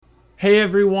Hey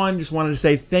everyone, just wanted to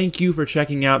say thank you for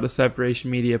checking out the Separation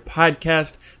Media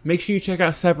podcast. Make sure you check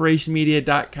out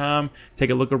separationmedia.com. Take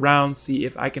a look around, see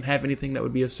if I can have anything that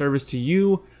would be of service to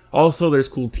you. Also, there's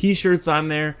cool t-shirts on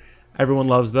there. Everyone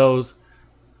loves those.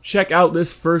 Check out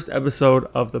this first episode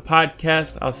of the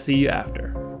podcast. I'll see you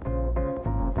after.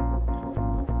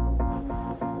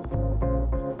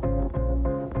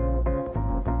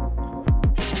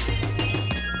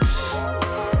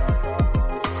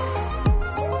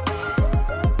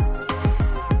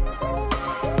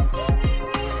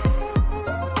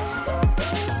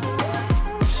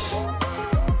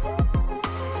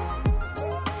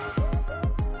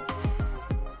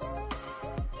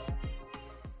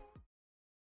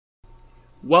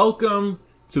 Welcome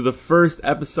to the first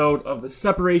episode of the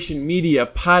Separation Media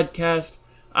podcast.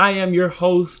 I am your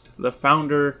host, the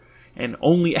founder and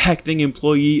only acting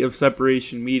employee of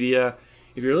Separation Media.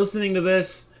 If you're listening to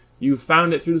this, you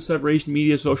found it through the Separation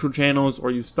Media social channels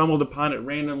or you stumbled upon it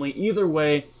randomly. Either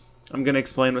way, I'm going to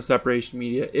explain what Separation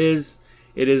Media is.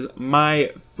 It is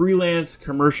my freelance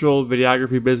commercial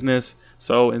videography business.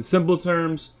 So in simple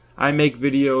terms, I make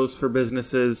videos for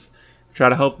businesses, try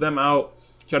to help them out.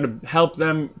 Try to help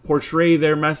them portray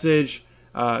their message,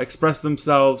 express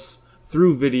themselves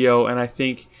through video, and I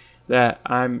think that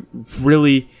I'm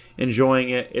really enjoying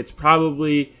it. It's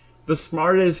probably the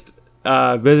smartest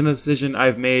business decision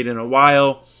I've made in a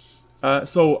while.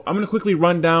 So I'm going to quickly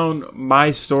run down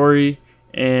my story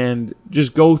and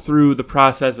just go through the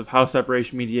process of how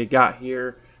Separation Media got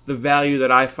here, the value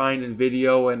that I find in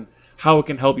video, and how it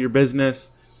can help your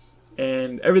business,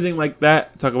 and everything like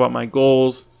that. Talk about my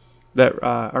goals that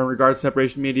are in regards to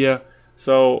Separation Media.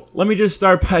 So let me just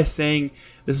start by saying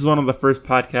this is one of the first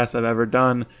podcasts I've ever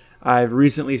done. I've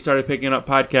recently started picking up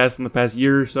podcasts in the past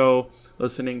year or so,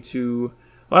 listening to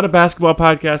a lot of basketball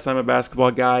podcasts. I'm a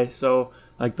basketball guy, so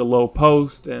like the Low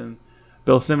Post and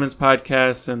Bill Simmons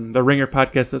podcasts and the Ringer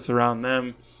podcast that's around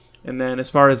them. And then as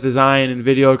far as design and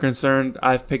video are concerned,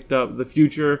 I've picked up The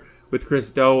Future with Chris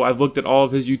Do. I've looked at all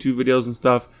of his YouTube videos and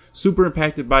stuff. Super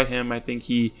impacted by him. I think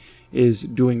he is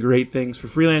doing great things for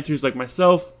freelancers like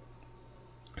myself.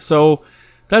 So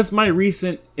that's my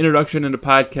recent introduction into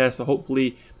podcasts. So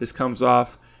hopefully this comes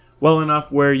off well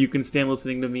enough where you can stand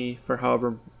listening to me for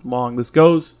however long this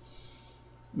goes.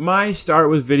 My start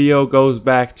with video goes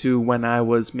back to when I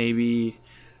was maybe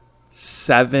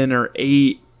 7 or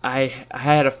 8. I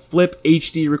had a flip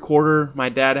HD recorder. My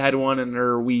dad had one,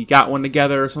 and we got one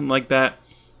together or something like that.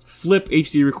 Flip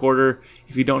HD recorder.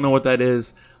 If you don't know what that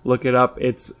is, look it up.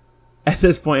 At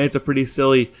this point, it's a pretty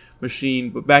silly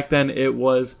machine, but back then it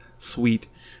was sweet.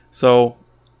 So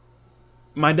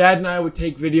my dad and I would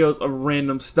take videos of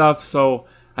random stuff. So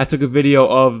I took a video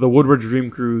of the Woodward Dream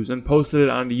Cruise and posted it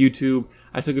onto YouTube.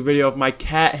 I took a video of my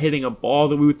cat hitting a ball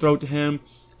that we would throw to him,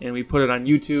 and we put it on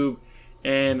YouTube.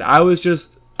 And I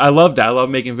loved it. I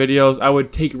love making videos. I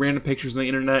would take random pictures on the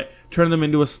internet, turn them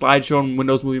into a slideshow in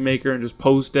Windows Movie Maker, and just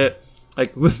post it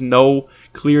like with no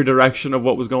clear direction of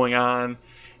what was going on.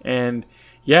 And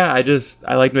yeah,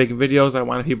 I liked making videos. I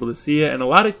wanted people to see it. And a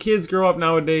lot of kids grow up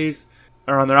nowadays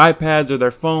are on their iPads or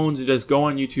their phones and just go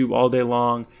on YouTube all day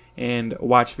long and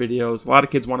watch videos. A lot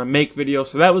of kids want to make videos.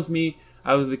 So that was me.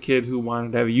 I was the kid who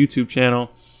wanted to have a YouTube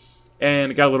channel.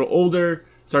 And got a little older,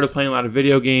 started playing a lot of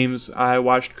video games. I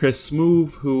watched Chris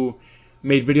Smoove, who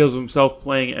made videos of himself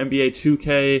playing NBA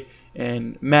 2K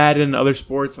and Madden and other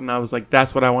sports. And I was like,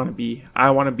 that's what I want to be.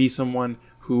 I want to be someone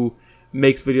who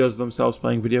makes videos of themselves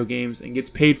playing video games and gets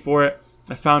paid for it.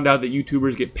 I found out that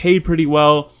YouTubers get paid pretty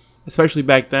well, especially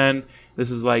back then.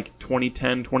 This is like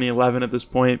 2010, 2011 at this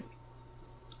point.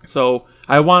 So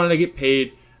I wanted to get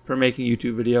paid for making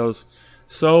YouTube videos.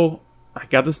 So I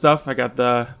got the stuff. I got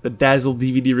the Dazzle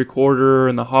DVD recorder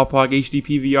and the Hauppauge HD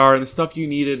PVR and the stuff you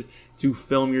needed to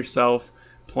film yourself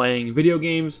playing video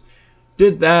games.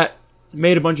 Did that,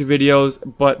 made a bunch of videos,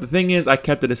 but the thing is I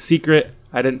kept it a secret.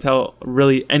 I didn't tell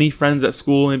really any friends at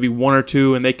school, maybe one or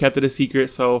two, and they kept it a secret.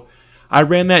 So I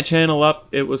ran that channel up.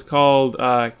 It was called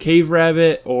Cave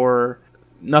Rabbit or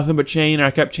Nothing But Chain, or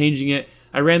I kept changing it.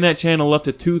 I ran that channel up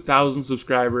to 2,000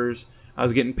 subscribers. I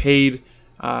was getting paid.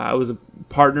 I was a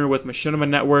partner with Machinima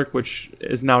Network, which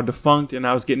is now defunct, and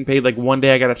I was getting paid. Like one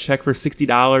day I got a check for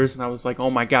 $60, and I was like, oh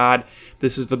my God,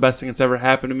 this is the best thing that's ever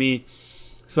happened to me.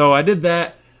 So I did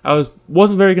that. I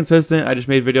wasn't very consistent. I just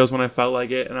made videos when I felt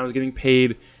like it, and I was getting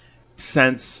paid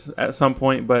cents at some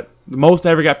point. But the most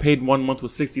I ever got paid in 1 month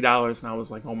was $60, and I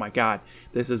was like, oh my God,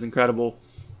 this is incredible.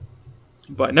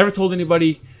 But I never told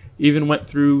anybody. Even went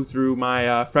through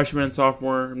my freshman and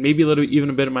sophomore, maybe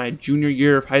even a bit of my junior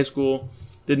year of high school.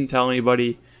 Didn't tell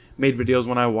anybody. Made videos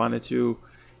when I wanted to,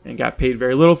 and got paid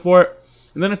very little for it.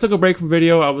 And then I took a break from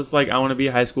video. I was like, I want to be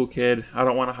a high school kid. I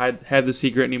don't want to have the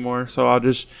secret anymore. So I'll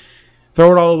just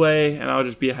throw it all away and I'll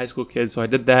just be a high school kid. So I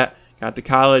did that. Got to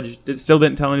college. Still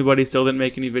didn't tell anybody. Still didn't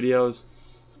make any videos.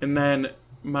 And then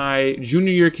my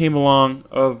junior year came along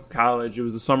of college. It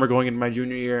was the summer going into my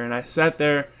junior year. And I sat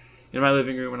there in my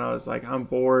living room and I was like, I'm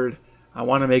bored. I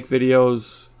want to make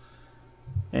videos.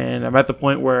 And I'm at the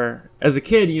point where, as a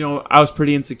kid, I was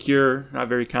pretty insecure, not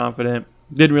very confident.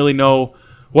 Didn't really know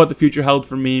what the future held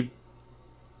for me.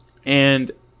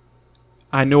 And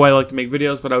I knew I liked to make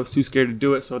videos, but I was too scared to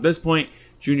do it. So at this point,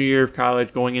 junior year of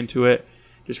college, going into it,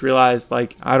 just realized,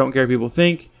 I don't care what people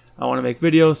think. I want to make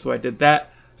videos, so I did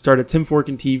that. Started Tim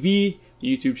Forkin TV,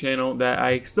 the YouTube channel that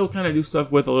I still kind of do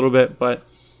stuff with a little bit. But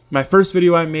my first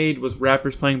video I made was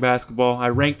rappers playing basketball. I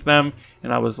ranked them,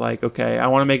 and I was like, okay, I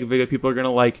want to make a video people are going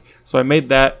to like. So I made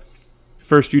that.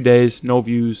 First few days, no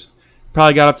views.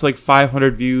 Probably got up to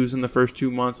 500 views in the first 2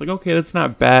 months. Okay, that's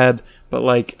not bad.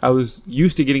 But I was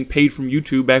used to getting paid from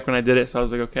YouTube back when I did it. So I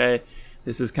was like, okay,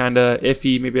 this is kind of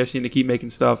iffy. Maybe I just need to keep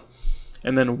making stuff.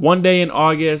 And then one day in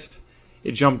August,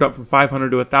 it jumped up from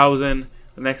 500 to 1,000.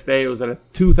 The next day it was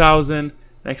at 2,000.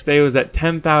 Next day it was at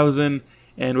 10,000.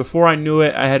 And before I knew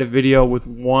it, I had a video with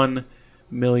 1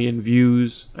 million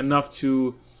views. Enough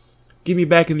to get me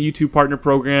back in the YouTube Partner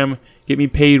Program. Get me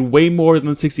paid way more than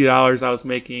the $60 I was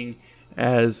making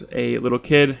as a little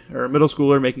kid or a middle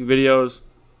schooler making videos.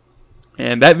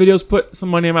 And that video's put some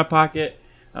money in my pocket.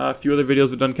 A few other videos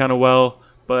have done kind of well,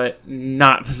 but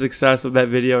not the success of that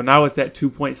video. Now it's at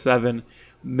 2.7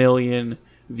 million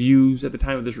views at the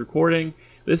time of this recording.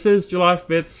 This is July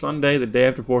 5th, Sunday, the day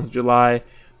after 4th of July,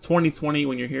 2020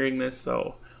 when you're hearing this.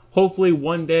 So hopefully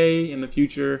one day in the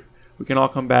future we can all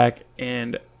come back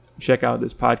and check out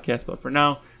this podcast. But for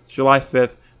now, it's July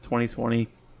 5th, 2020.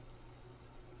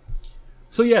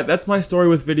 So yeah, that's my story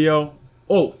with video.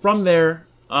 Oh, from there,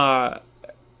 I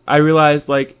realized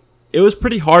it was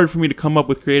pretty hard for me to come up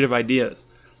with creative ideas.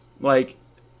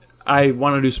 I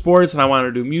want to do sports and I want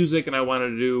to do music and I wanted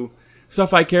to do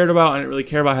stuff I cared about. I didn't really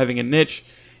care about having a niche,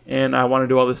 and I want to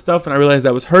do all this stuff, and I realized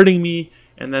that was hurting me.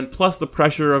 And then plus the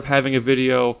pressure of having a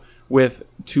video with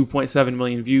 2.7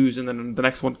 million views, and then the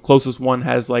next one, closest one,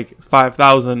 has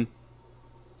 5,000.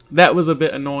 That was a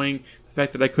bit annoying. The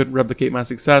fact that I couldn't replicate my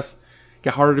success. It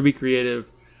got harder to be creative.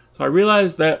 So I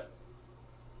realized that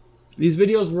these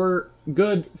videos were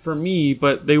good for me,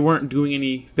 but they weren't doing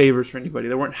any favors for anybody.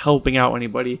 They weren't helping out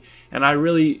anybody. And I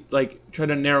really try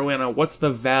to narrow in on what's the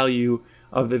value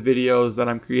of the videos that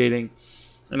I'm creating.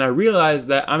 And I realized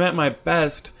that I'm at my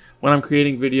best when I'm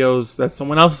creating videos that's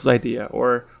someone else's idea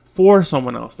or for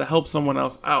someone else, to help someone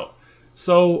else out.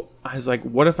 So I was like,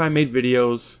 what if I made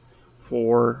videos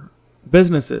for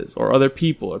businesses or other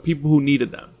people or people who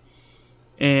needed them?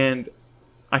 And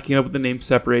I came up with the name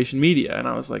Separation Media, and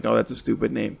I was like, oh, that's a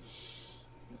stupid name.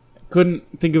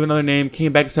 Couldn't think of another name,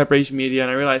 came back to Separation Media,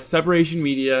 and I realized Separation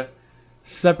Media,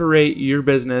 separate your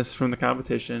business from the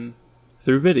competition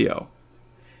through video.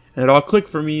 And it all clicked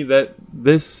for me that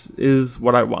this is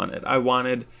what I wanted. I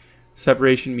wanted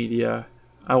Separation Media.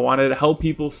 I wanted to help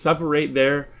people separate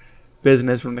their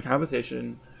business from the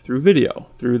competition through video,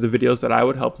 through the videos that I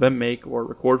would help them make or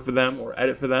record for them or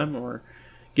edit for them or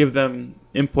give them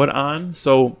input on.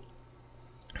 So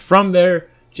from there,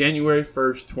 January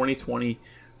 1st, 2020,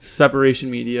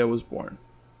 Separation Media was born.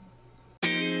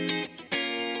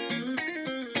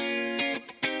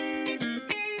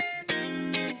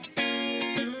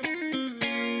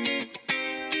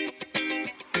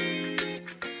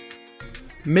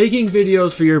 Making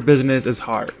videos for your business is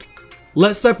hard.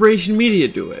 Let Separation Media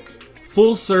do it.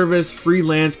 Full service,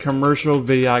 freelance, commercial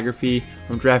videography,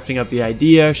 from drafting up the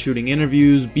idea, shooting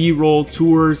interviews, B-roll,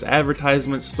 tours,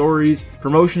 advertisements, stories,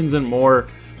 promotions, and more,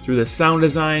 through the sound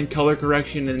design, color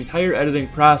correction, and entire editing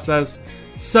process.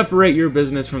 Separate your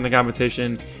business from the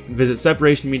competition and visit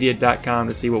separationmedia.com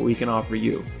to see what we can offer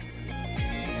you.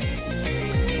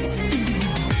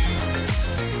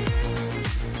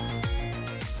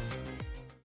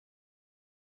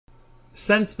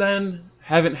 Since then,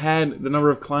 haven't had the number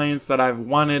of clients that I've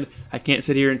wanted. I can't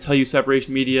sit here and tell you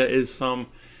Separation Media is some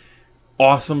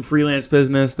awesome freelance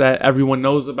business that everyone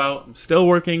knows about. I'm still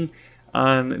working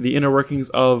on the inner workings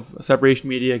of Separation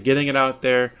Media, getting it out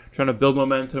there, trying to build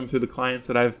momentum through the clients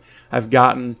that I've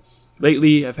gotten.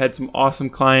 Lately, I've had some awesome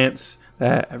clients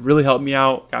that have really helped me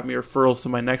out, got me referrals to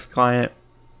my next client.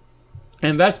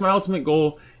 And that's my ultimate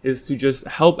goal, is to just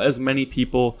help as many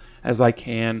people as I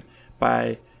can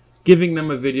by giving them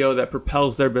a video that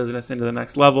propels their business into the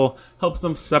next level, helps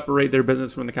them separate their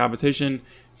business from the competition.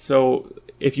 So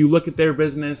if you look at their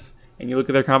business and you look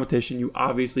at their competition, you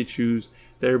obviously choose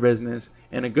their business.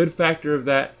 And a good factor of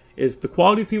that is the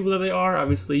quality of people that they are.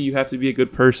 Obviously, you have to be a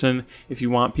good person if you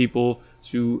want people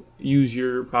to use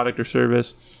your product or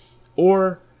service,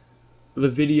 or the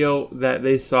video that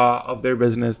they saw of their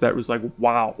business that was like,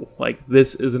 wow, like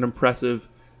this is an impressive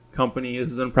company,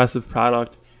 this is an impressive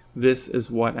product, this is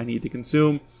what I need to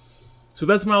consume. So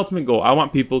that's my ultimate goal. I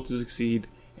want people to succeed,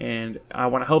 and I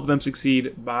want to help them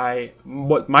succeed by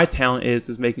what my talent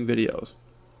is making videos.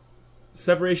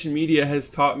 Separation Media has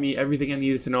taught me everything I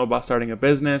needed to know about starting a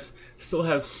business. Still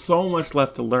have so much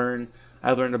left to learn.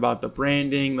 I learned about the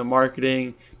branding, the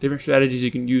marketing, different strategies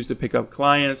you can use to pick up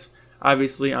clients.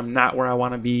 Obviously, I'm not where I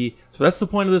want to be. So that's the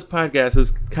point of this podcast,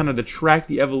 is kind of to track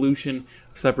the evolution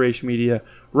of Separation Media.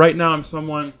 Right now,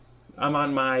 I'm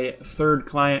on my 3rd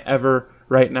client ever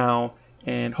right now,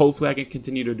 and hopefully I can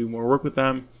continue to do more work with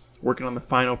them, working on the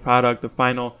final product, the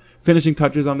final finishing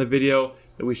touches on the video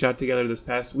that we shot together this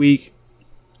past week.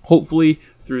 Hopefully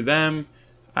through them,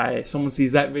 someone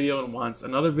sees that video and wants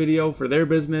another video for their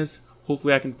business.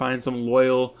 Hopefully I can find some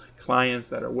loyal clients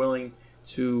that are willing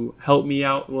to help me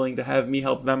out, willing to have me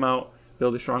help them out,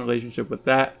 build a strong relationship with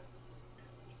that.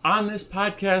 On this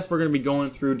podcast, we're going to be going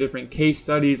through different case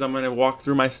studies. I'm going to walk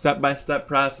through my step-by-step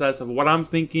process of what I'm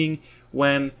thinking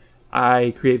when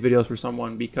I create videos for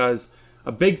someone, because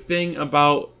a big thing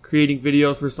about creating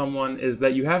videos for someone is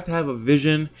that you have to have a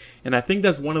vision, and I think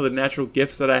that's one of the natural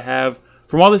gifts that I have.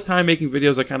 From all this time making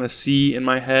videos, I kind of see in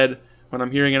my head when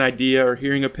I'm hearing an idea or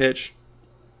hearing a pitch,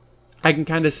 I can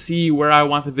kind of see where I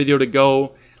want the video to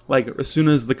go. Like as soon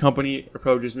as the company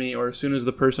approaches me or as soon as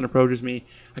the person approaches me,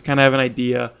 I kind of have an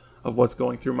idea of what's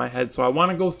going through my head. So I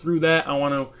want to go through that. I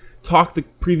want to talk to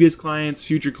previous clients,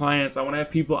 future clients. I want to have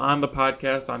people on the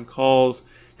podcast, on calls,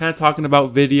 kind of talking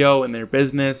about video and their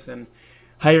business and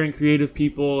hiring creative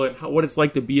people and what it's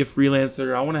like to be a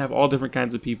freelancer. I want to have all different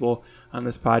kinds of people on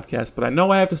this podcast, but I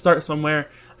know I have to start somewhere.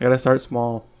 I got to start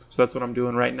small. So that's what I'm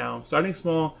doing right now. Starting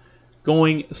small,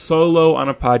 going solo on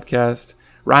a podcast.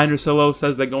 Ryan Russillo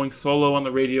says that going solo on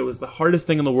the radio is the hardest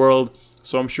thing in the world.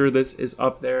 So I'm sure this is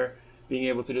up there, being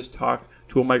able to just talk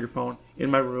to a microphone in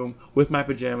my room with my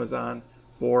pajamas on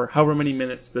for however many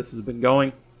minutes this has been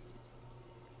going.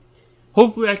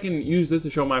 Hopefully I can use this to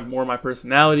show more of my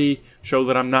personality, show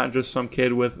that I'm not just some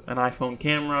kid with an iPhone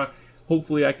camera.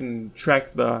 Hopefully I can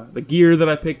track the gear that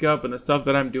I pick up and the stuff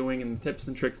that I'm doing and the tips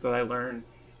and tricks that I learn,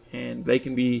 and they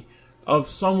can be of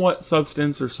somewhat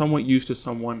substance or somewhat use to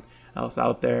someone else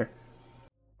out there.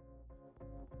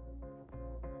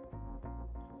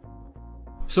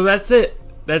 So that's it.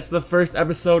 That's the first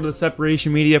episode of the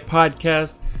Separation Media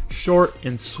podcast. Short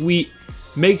and sweet.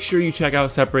 Make sure you check out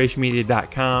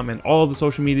separationmedia.com and all of the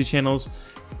social media channels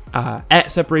at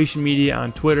Separation Media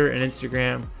on Twitter and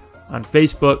Instagram, on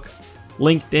Facebook,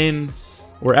 LinkedIn.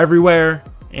 We're everywhere.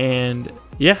 And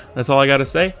yeah, that's all I got to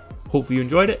say. Hopefully you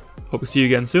enjoyed it. Hope to see you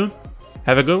again soon.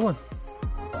 Have a good one.